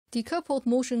Decoupled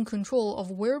motion control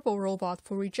of wearable robot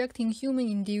for rejecting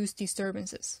human-induced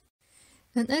disturbances.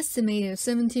 An estimated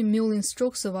 17 million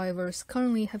stroke survivors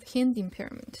currently have hand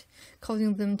impairment,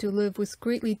 causing them to live with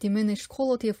greatly diminished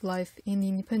quality of life and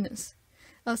independence.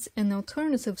 As an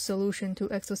alternative solution to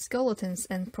exoskeletons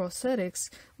and prosthetics,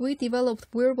 we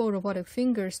developed wearable robotic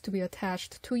fingers to be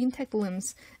attached to intact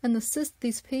limbs and assist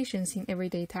these patients in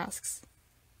everyday tasks.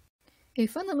 A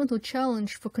fundamental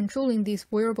challenge for controlling these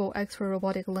wearable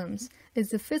extra-robotic limbs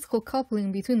is the physical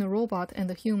coupling between the robot and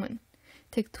the human.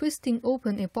 Take twisting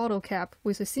open a bottle cap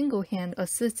with a single hand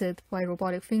assisted by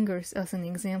robotic fingers as an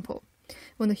example.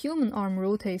 When the human arm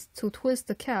rotates to twist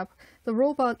the cap, the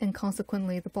robot and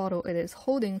consequently the bottle it is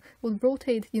holding would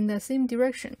rotate in that same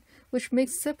direction, which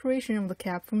makes separation of the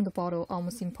cap from the bottle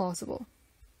almost impossible.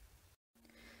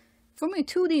 From a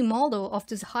 2D model of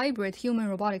this hybrid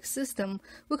human-robotic system,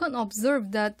 we can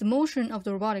observe that the motion of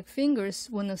the robotic fingers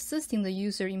when assisting the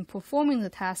user in performing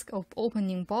the task of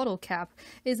opening bottle cap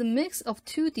is a mix of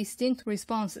two distinct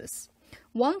responses.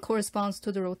 One corresponds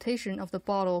to the rotation of the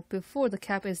bottle before the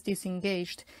cap is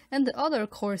disengaged, and the other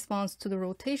corresponds to the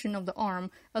rotation of the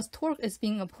arm as torque is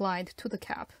being applied to the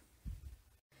cap.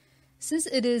 Since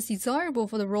it is desirable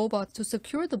for the robot to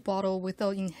secure the bottle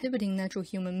without inhibiting natural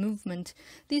human movement,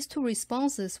 these two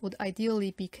responses would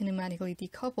ideally be kinematically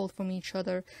decoupled from each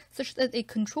other, such that a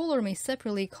controller may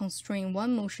separately constrain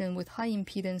one motion with high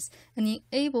impedance and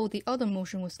enable the other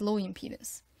motion with low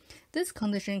impedance. This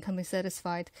condition can be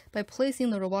satisfied by placing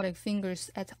the robotic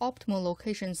fingers at optimal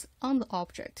locations on the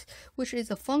object, which is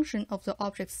a function of the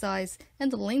object size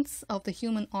and the lengths of the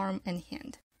human arm and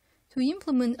hand. To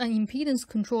implement an impedance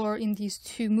controller in these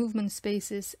two movement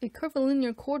spaces, a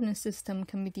curvilinear coordinate system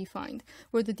can be defined,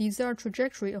 where the desired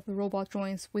trajectory of the robot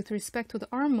joints with respect to the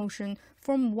arm motion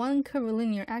form one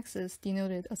curvilinear axis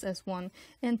denoted as S1,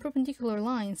 and perpendicular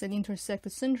lines that intersect the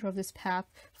center of this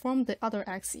path form the other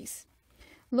axes.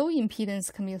 Low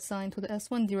impedance can be assigned to the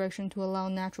S1 direction to allow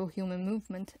natural human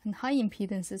movement, and high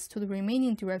impedances to the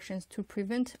remaining directions to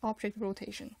prevent object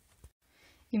rotation.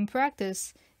 In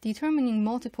practice, determining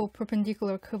multiple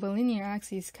perpendicular curvilinear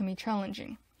axes can be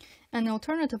challenging. An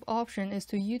alternative option is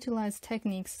to utilize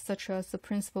techniques such as the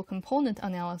principal component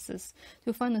analysis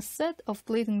to find a set of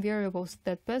latent variables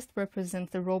that best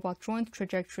represent the robot joint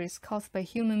trajectories caused by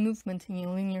human movement in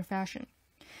a linear fashion.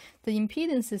 The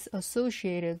impedances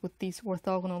associated with these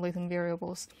orthogonal latent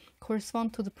variables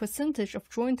correspond to the percentage of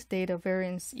joint data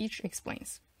variance each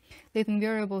explains. Latent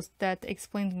variables that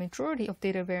explain the majority of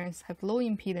data variance have low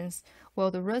impedance,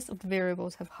 while the rest of the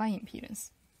variables have high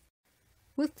impedance.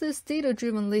 With this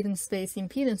data-driven latent space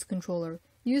impedance controller,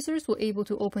 users were able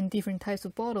to open different types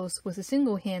of bottles with a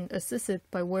single hand assisted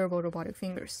by wearable robotic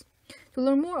fingers. To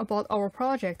learn more about our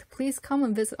project, please come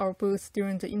and visit our booth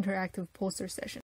during the interactive poster session.